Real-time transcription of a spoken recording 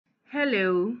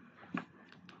Hello,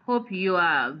 hope you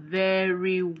are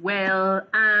very well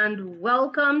and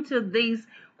welcome to this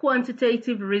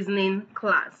quantitative reasoning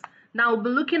class. Now we'll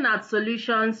be looking at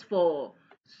solutions for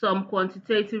some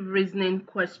quantitative reasoning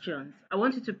questions. I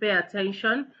want you to pay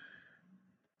attention.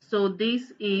 So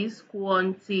this is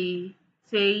quantitative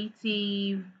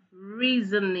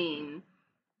reasoning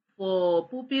for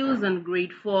pupils in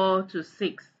grade 4 to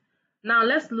 6. Now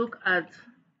let's look at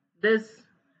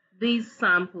these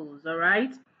samples, all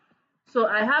right? So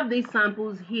I have these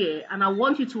samples here and I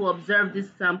want you to observe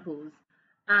these samples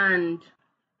and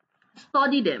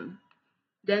study them.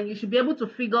 Then you should be able to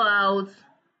figure out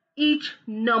each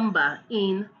number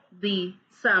in the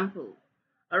sample.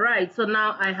 All right, so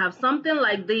now I have something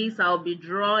like this. I'll be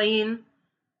drawing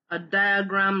a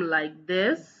diagram like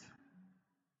this.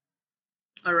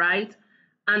 All right,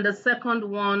 and the second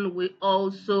one will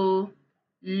also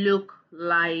look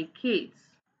like it.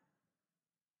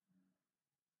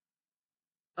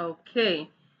 Okay,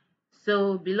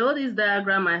 so below this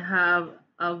diagram I have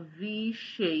a V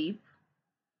shape.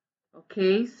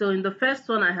 Okay, so in the first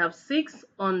one I have 6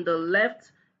 on the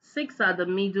left, 6 at the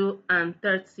middle, and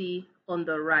 30 on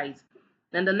the right.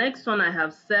 Then the next one I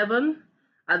have 7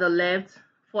 at the left,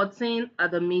 14 at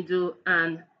the middle,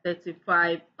 and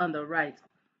 35 on the right.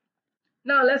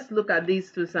 Now let's look at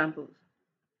these two samples.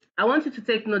 I want you to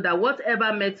take note that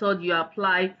whatever method you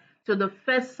apply to the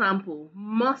first sample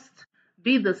must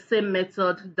be the same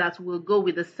method that will go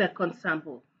with the second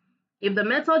sample. If the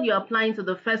method you're applying to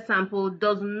the first sample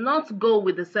does not go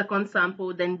with the second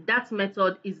sample, then that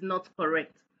method is not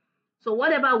correct. So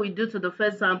whatever we do to the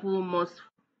first sample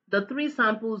the 3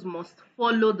 samples must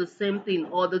follow the same thing,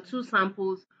 or the 2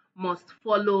 samples must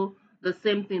follow the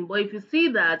same thing. But if you see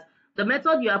that the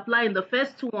method you apply in the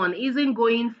first one isn't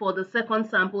going for the second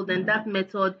sample, then that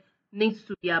method needs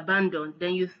to be abandoned.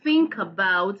 Then you think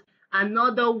about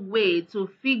another way to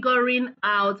figuring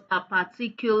out a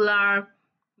particular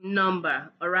number.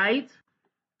 All right,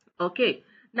 okay,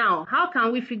 now how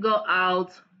can we figure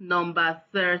out number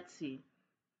 30?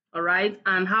 All right,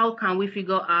 and how can we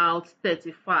figure out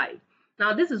 35?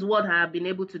 Now this is what I have been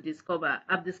able to discover.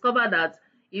 I've discovered that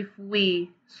if we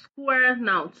square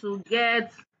now to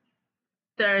get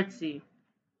 30,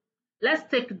 let's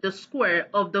take the square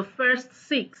of the first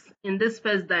 6 in this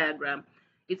first diagram.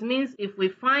 It means if we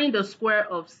find the square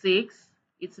of 6,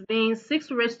 it means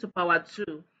 6 raised to power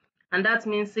 2, and that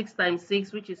means 6 times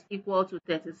 6, which is equal to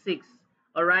 36.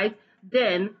 All right,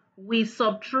 then we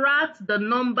subtract the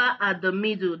number at the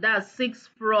middle, that's 6,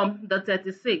 from the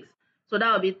 36. So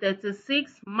that will be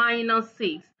 36 minus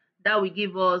 6, that will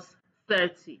give us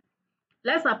 30.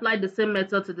 Let's apply the same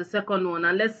method to the second one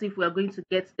and let's see if we are going to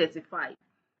get 35.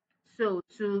 So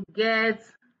to get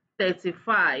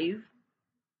 35,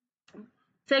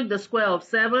 take the square of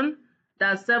 7,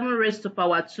 that's 7 raised to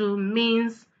power 2,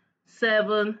 means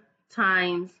 7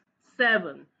 times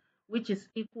 7, which is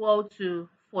equal to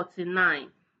 49.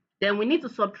 Then we need to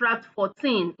subtract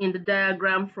 14 in the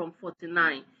diagram from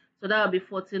 49. So that will be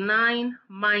 49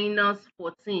 minus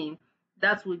 14.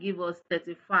 That will give us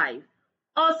 35.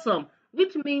 Awesome.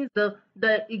 Which means the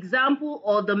example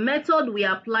or the method we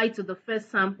apply to the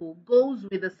first sample goes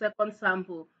with the second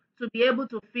sample to be able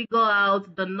to figure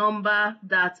out the number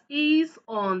that is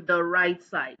on the right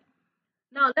side.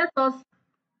 Now let us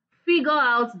figure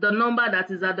out the number that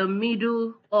is at the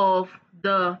middle of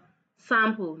the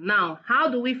sample. Now, how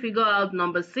do we figure out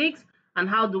number 6 and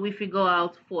how do we figure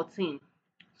out 14?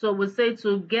 So we say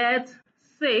to get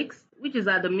 6, which is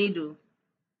at the middle,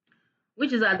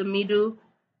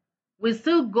 we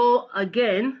still go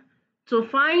again to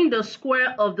find the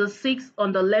square of the 6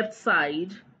 on the left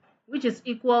side, which is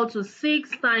equal to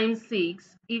 6 times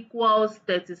 6 equals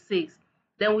 36.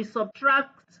 Then we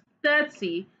subtract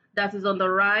 30, that is on the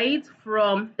right,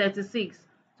 from 36.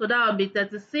 So that will be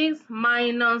 36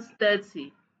 minus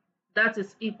 30. That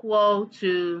is equal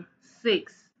to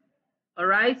 6. All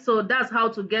right, so that's how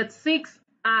to get 6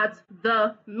 at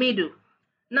the middle.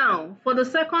 Now, for the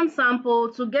second sample,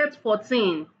 to get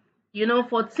 14,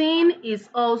 14 is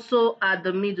also at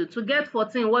the middle. To get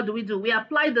 14, what do? We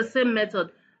apply the same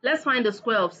method. Let's find the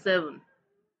square of 7,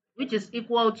 which is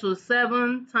equal to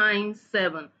 7 times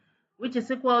 7, which is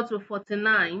equal to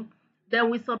 49. Then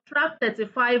we subtract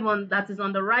 35 that is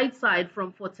on the right side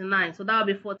from 49. So that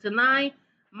will be 49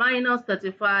 minus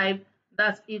 35.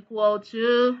 That's equal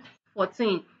to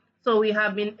 14. So we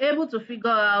have been able to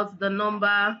figure out the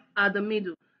number at the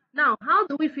middle. Now, how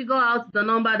do we figure out the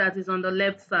number that is on the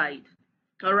left side?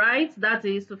 All right, that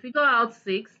is to figure out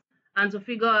 6 and to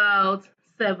figure out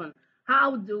 7.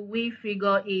 How do we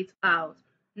figure it out?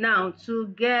 Now, to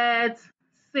get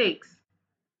 6,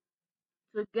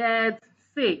 to get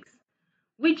 6,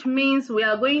 which means we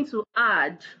are going to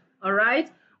add, all right?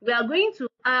 We are going to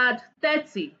add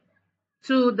 30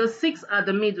 to the 6 at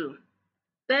the middle.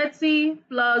 30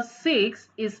 plus 6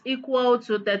 is equal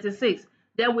to 36.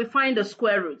 Then we find the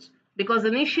square root, because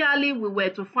initially we were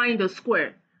to find the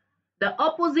square. The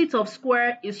opposite of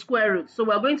square is square root. So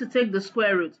we're going to take the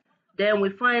square root. Then we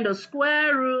find the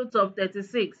square root of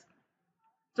 36.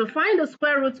 To find the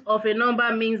square root of a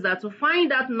number means that to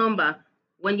find that number,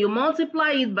 when you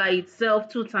multiply it by itself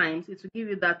 2 times, it will give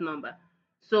you that number.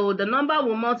 So the number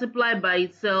we'll multiply by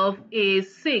itself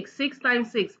is 6. 6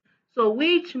 times 6. So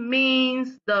which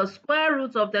means the square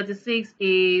root of 36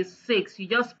 is 6. You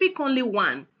just pick only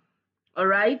one. All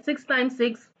right, 6 times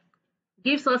 6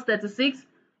 gives us 36.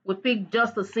 We pick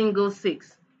just a single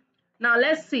 6. Now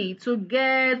let's see, to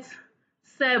get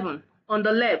 7 on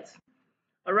the left.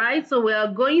 All right, so we are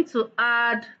going to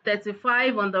add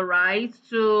 35 on the right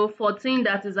to 14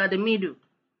 that is at the middle.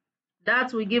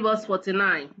 That will give us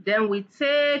 49. Then we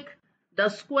take the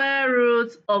square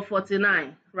root of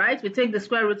 49, right? We take the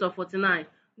square root of 49.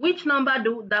 Which number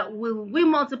that will we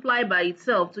multiply by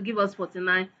itself to give us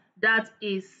 49? That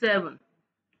is 7.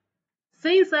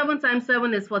 Since 7 times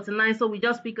 7 is 49, so we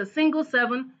just pick a single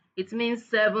 7. It means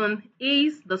 7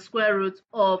 is the square root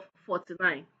of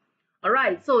 49. All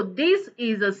right, so this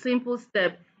is a simple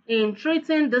step in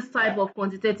treating this type of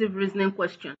quantitative reasoning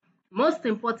question. Most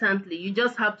importantly, you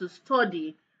just have to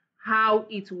study how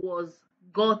it was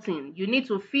gotten. You need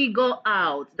to figure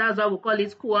out, that's why we call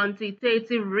it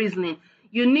quantitative reasoning.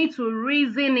 You need to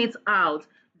reason it out,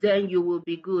 then you will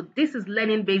be good. This is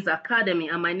Learning Based Academy,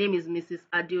 and my name is Mrs.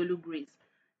 Adeolu Grace.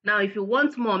 Now, if you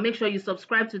want more, make sure you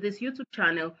subscribe to this YouTube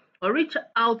channel or reach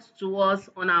out to us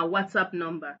on our WhatsApp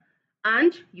number,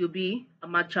 and you'll be a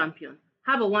math champion.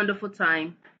 Have a wonderful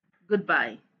time.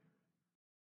 Goodbye.